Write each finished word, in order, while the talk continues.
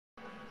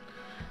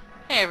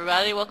Hey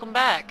everybody, welcome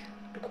back.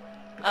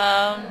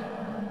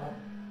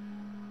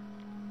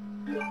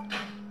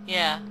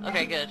 Yeah,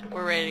 okay, good.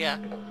 We're ready to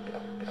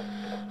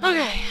go.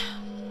 Okay.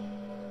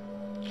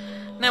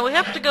 Now we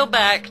have to go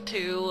back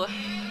to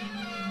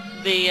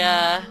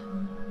the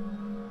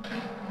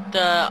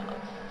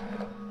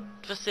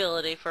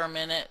facility for a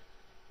minute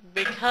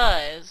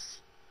because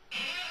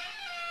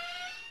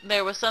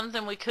there was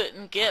something we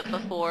couldn't get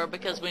before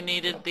because we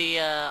needed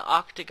the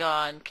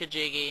octagon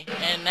Kajigi,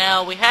 and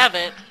now we have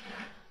it.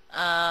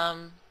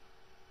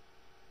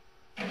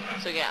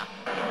 So yeah.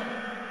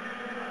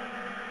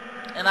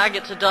 And I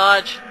get to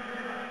dodge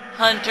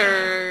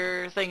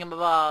hunter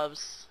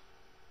thingamabobs.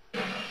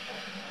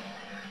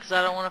 Because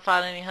I don't want to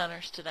fight any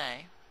hunters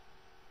today.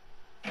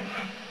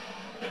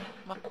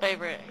 My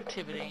favorite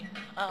activity.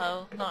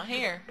 Uh-oh, not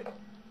here.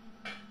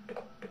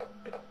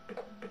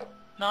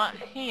 Not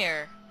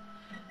here.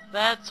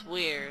 That's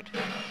weird.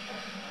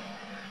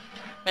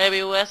 Maybe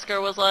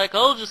Wesker was like,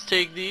 I'll just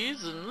take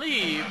these and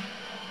leave.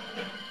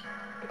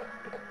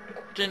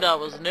 Pretend I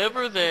was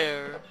never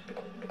there.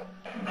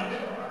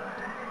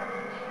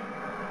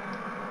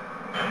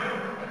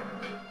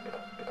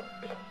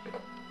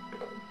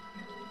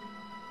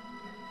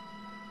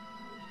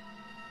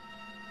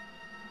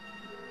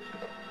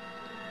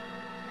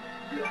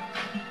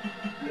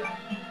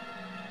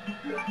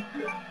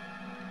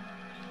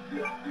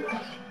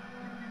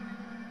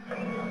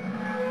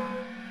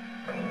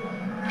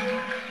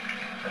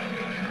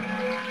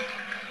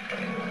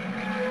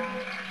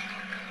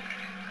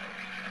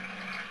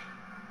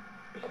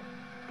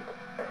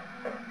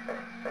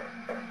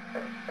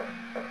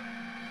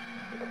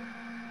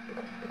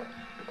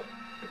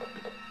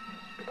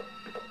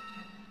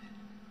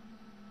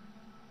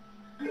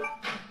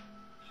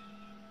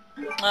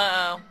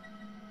 Uh-oh.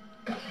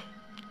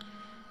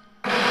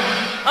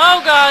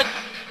 Oh, God!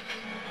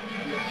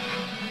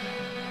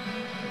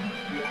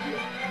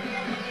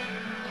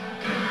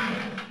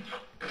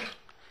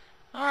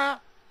 Alright.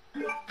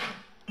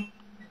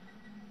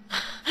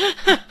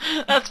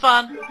 That's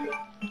fine.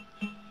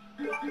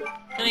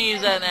 Gonna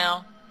use that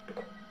now.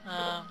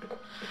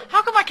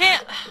 How come I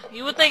can't?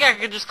 You would think I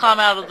could just climb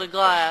out of the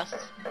glass.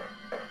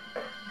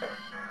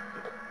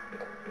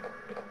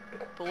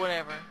 But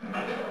whatever.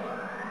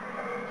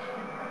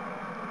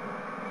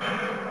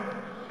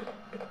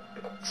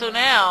 So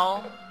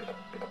now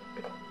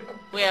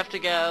we have to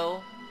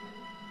go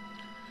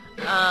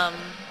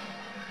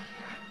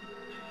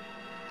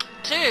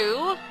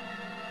to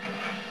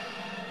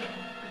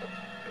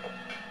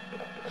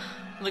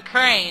the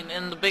crane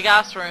in the big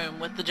ice room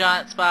with the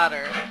giant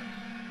spider.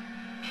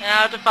 And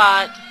I have to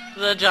fight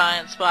the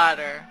giant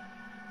spider.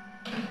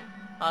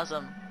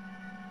 Awesome.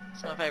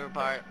 It's my favorite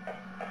part.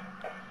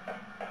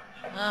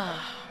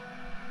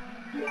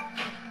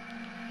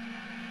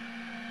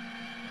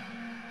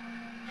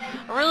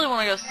 I really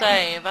want to go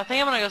save. I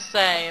think I'm going to go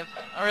save.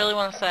 I really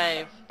want to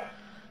save.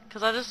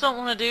 Because I just don't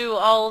want to do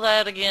all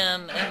that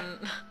again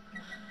and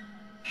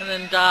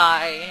then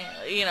die.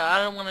 You know, I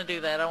don't want to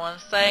do that. I want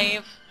to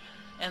save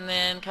and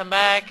then come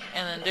back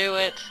and then do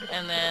it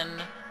and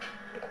then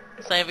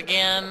save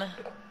again.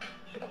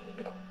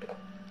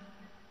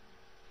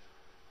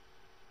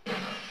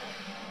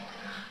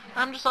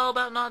 I'm just all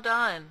about not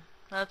dying.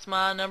 That's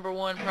my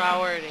 #1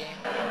 priority.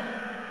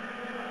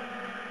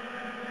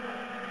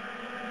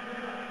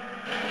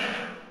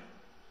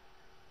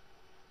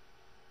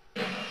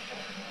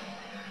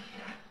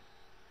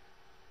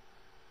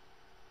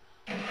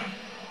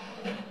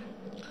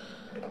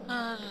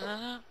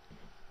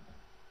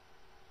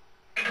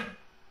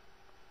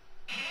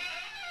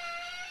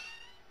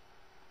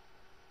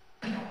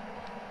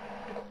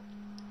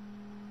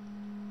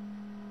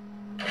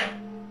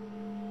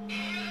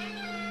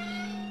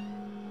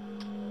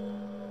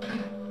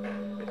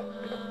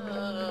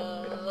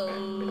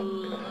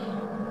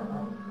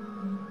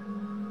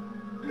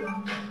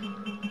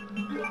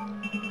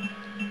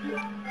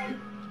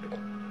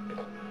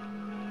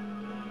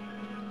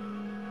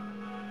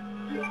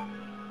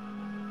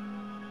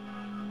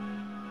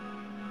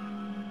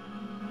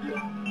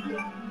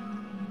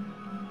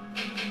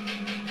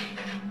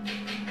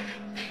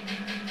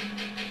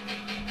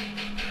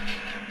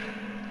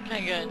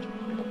 Okay, good.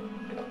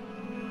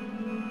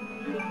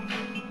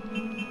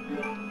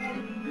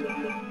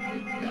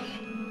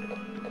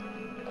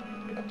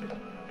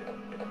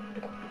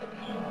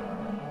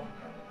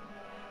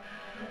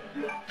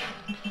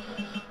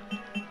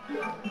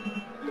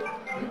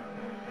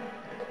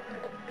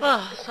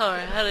 Oh,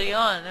 sorry, I had a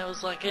yawn. It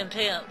was like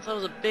intense. That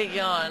was a big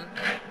yawn.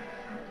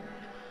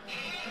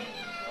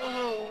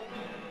 Oh.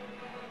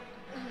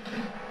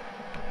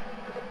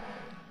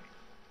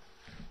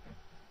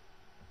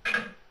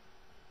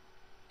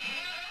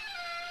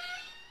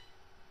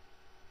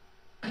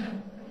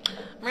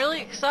 I'm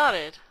really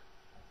excited.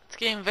 It's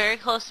getting very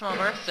close to my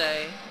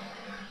birthday,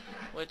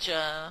 which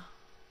I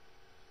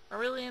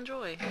really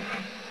enjoy.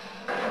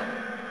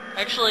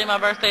 Actually, my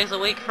birthday is a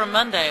week from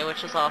Monday,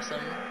 which is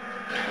awesome.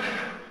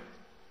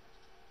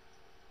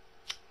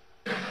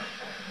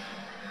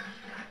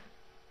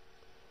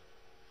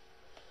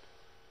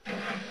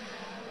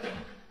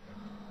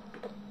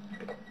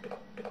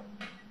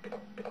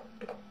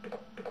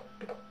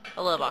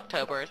 I love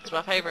October. It's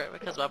my favorite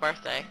because of my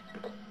birthday.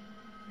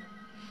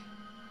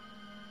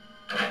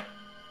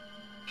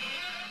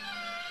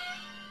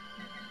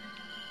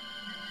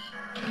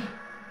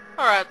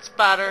 Alright,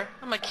 spider.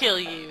 I'm gonna kill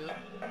you.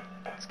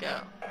 Let's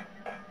go.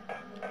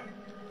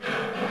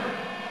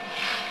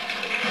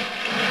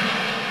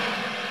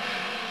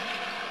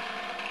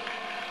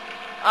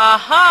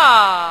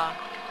 Aha!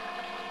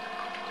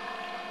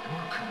 Who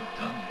could have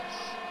done this?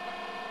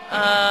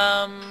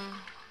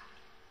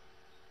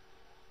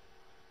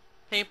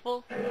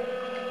 People?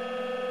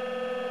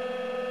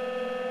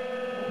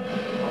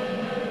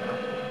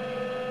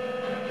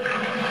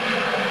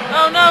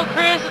 Oh no,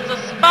 Chris, it's a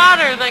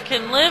spider that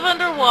can live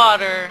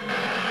underwater.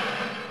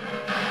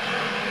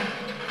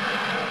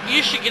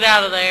 You should get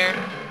out of there.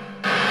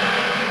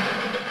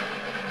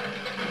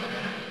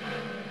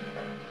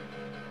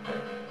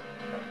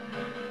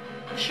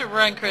 You should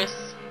run, Chris.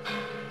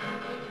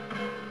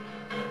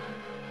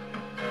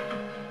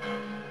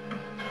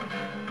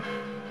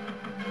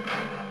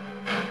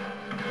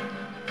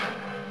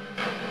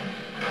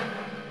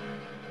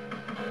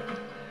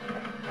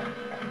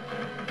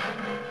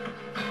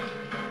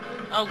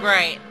 Oh,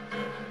 great.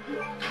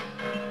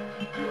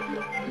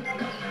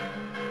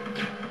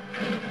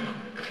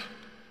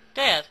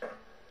 Dead.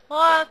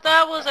 Well,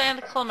 that was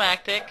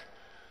anticlimactic.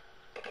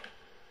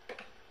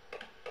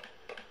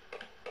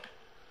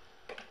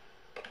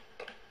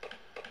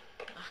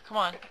 Oh, come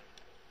on.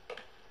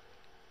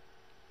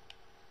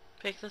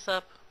 Pick this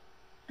up.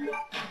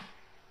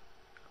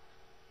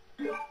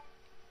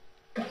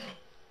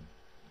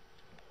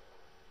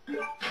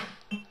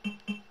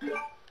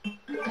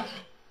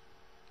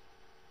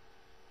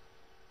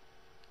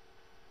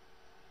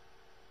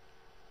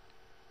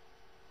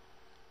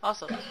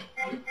 Awesome.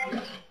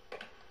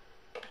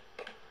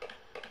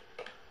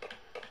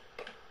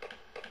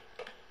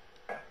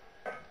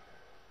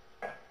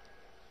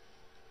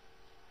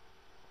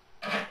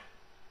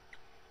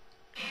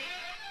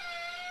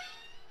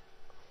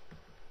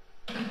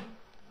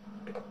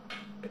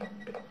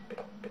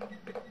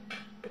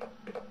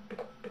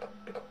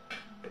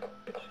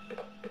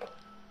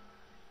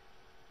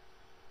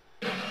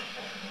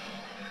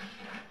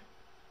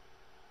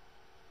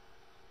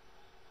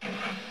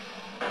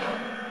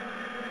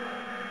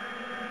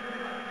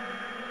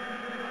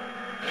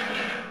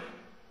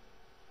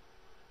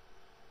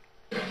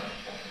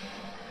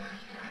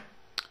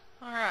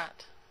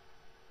 Alright.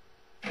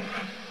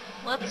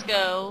 Let's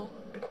go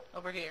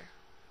over here.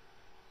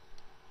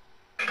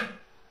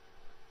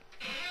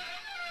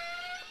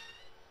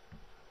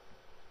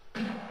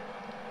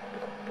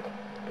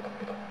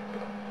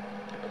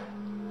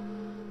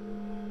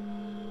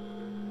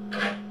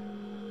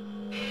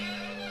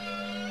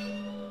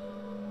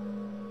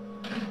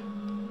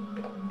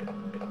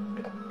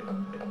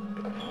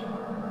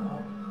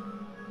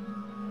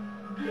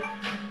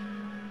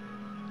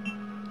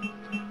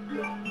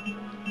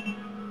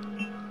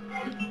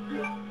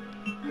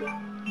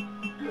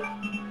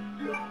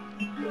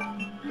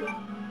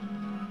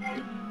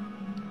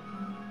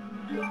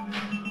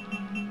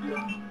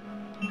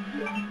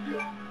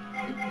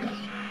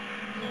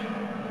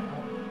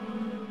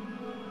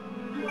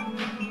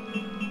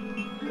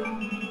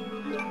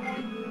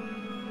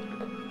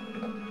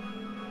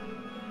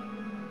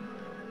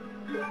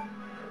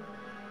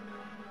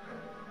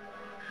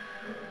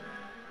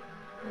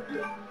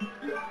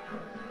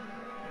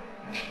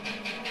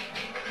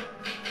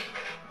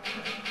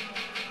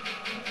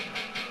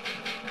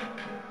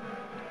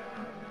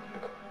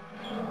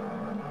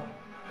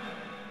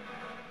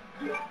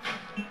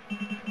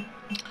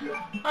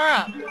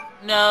 Alright.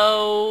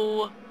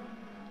 No.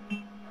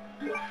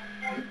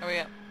 There we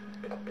go.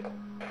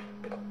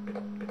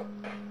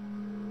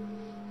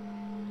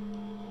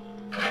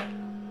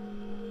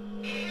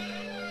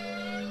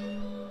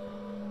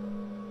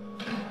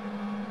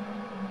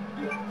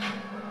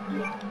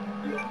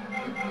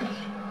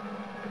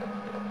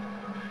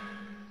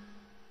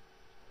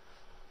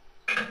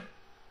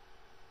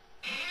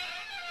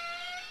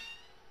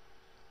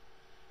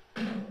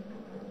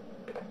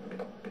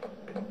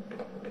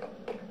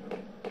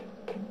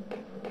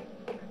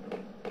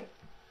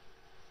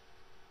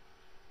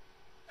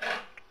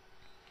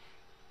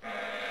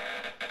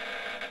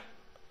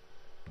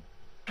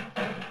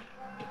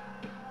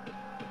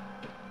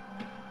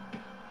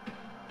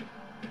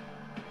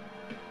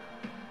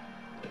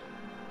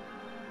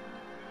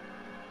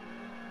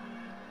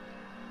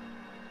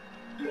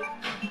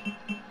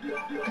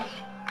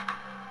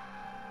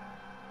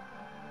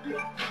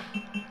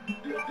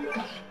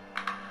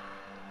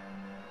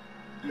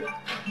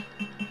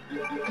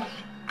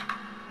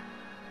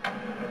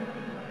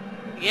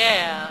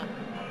 Yeah.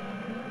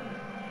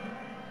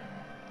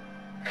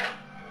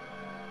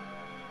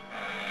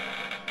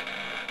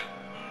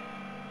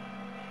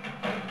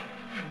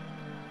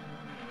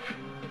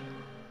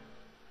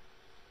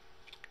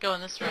 Go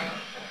in this room.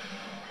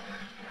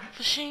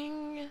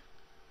 Fishing.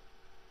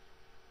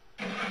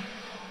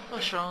 Oh,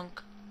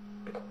 shrunk.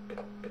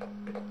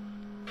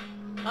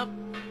 Oh,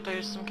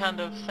 there's some kind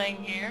of thing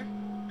here.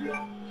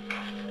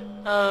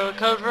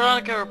 Code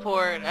Veronica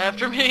report.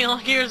 After many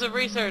long years of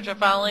research, I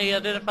finally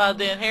identified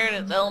the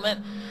inheritance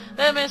element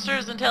that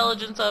administers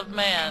intelligence of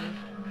man.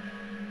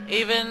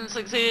 Even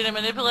succeeded in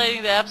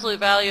manipulating the absolute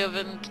value of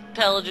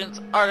intelligence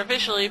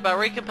artificially by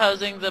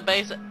recomposing the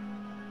base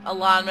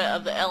alignment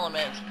of the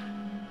element.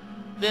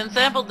 Then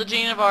sampled the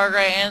gene of our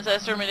great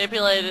ancestor,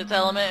 manipulated its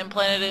element, and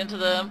planted it into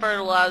the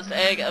unfertilized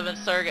egg of a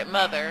surrogate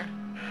mother.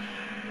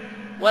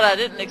 What I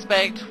didn't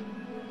expect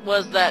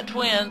was that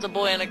twins, a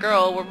boy and a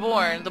girl, were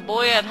born. The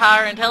boy had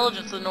higher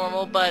intelligence than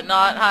normal, but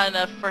not high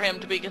enough for him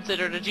to be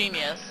considered a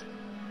genius.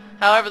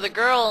 However, the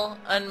girl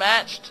had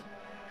unmatched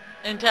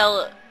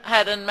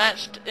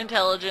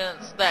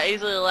intelligence that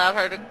easily allowed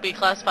her to be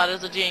classified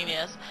as a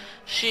genius.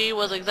 She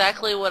was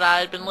exactly what I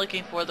had been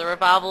looking for, the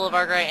revival of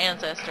our great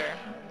ancestor.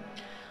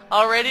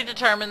 Already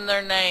determined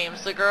their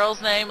names, the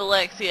girl's name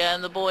Alexia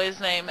and the boy's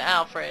name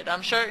Alfred.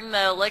 I'm certain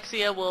that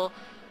Alexia will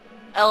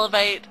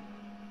elevate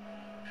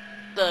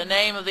the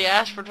name of the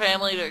Ashford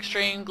family to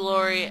extreme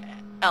glory.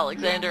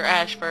 Alexander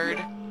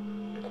Ashford.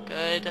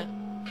 Good.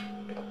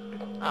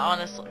 I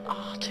honestly...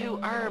 Oh, 2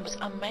 herbs.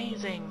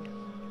 Amazing.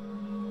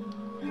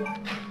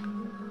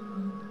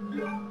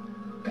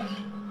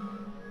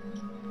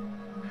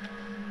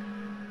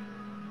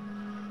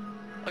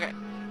 Okay.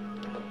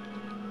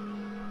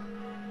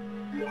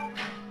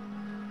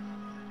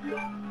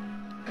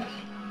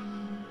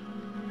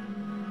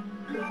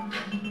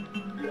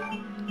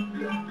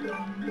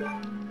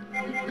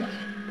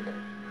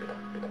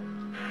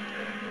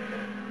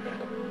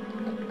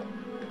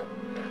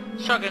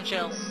 Shotgun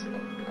shells.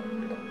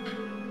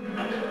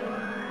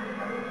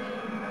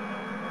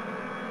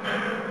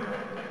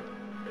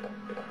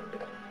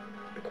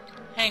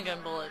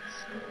 Handgun bullets.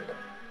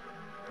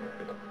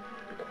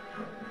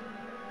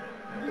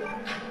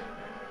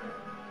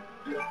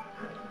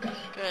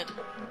 Good.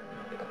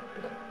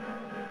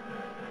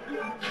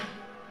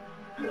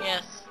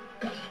 Yes.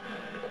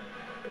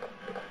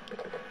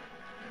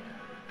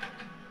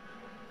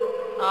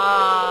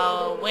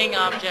 Ah, wing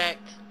object.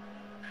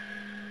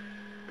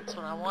 That's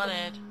what I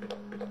wanted.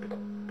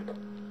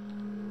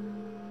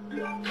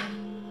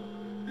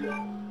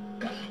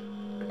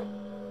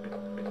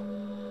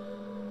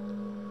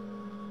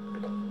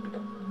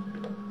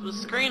 The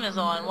screen is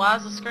on. Why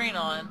is the screen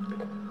on?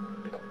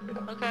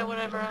 Okay,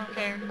 whatever, I don't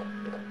care.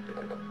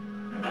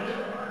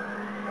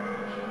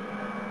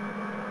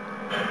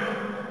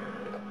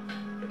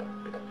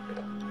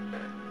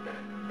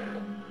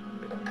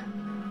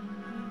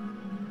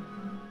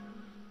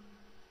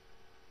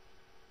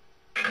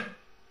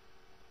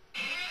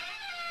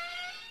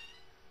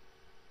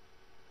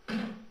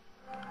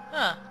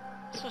 Huh.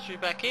 It's supposed to be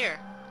back here.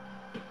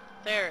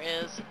 There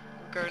is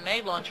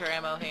grenade launcher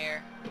ammo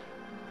here.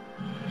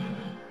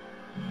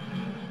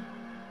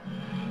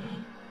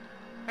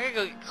 I could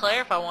go get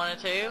Claire if I wanted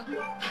to.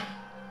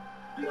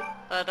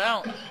 But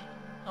I don't.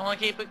 I want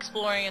to keep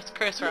exploring as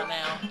Chris right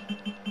now.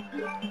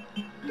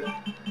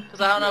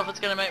 Because I don't know if it's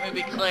going to make me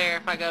be Claire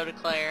if I go to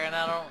Claire, and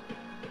I don't...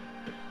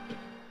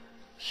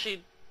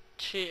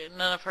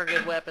 None of her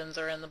good weapons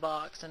are in the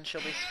box, and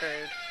she'll be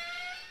screwed.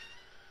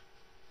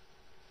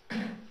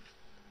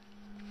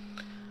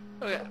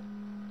 Okay.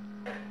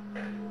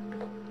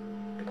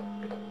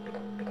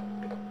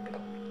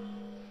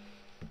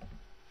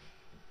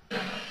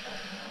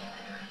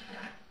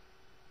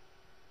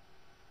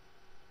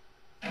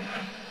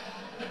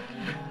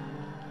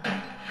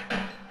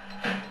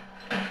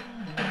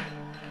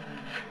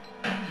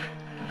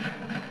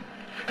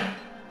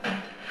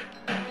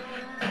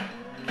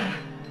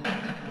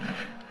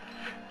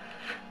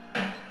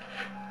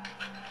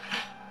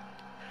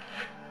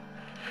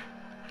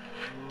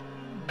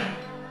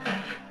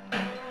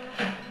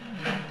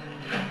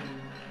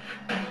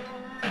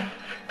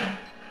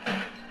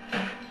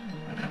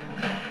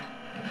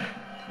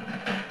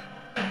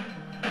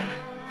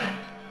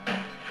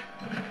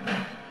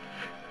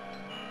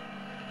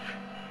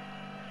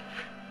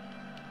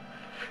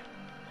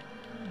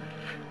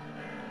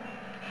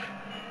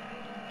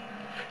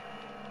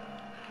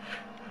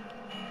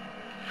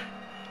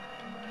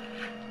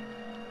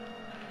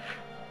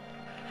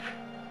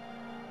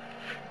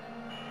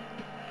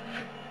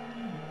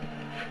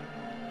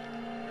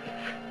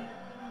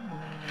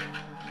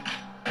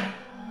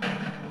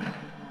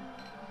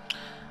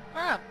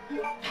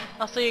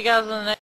 I'll see you guys in the next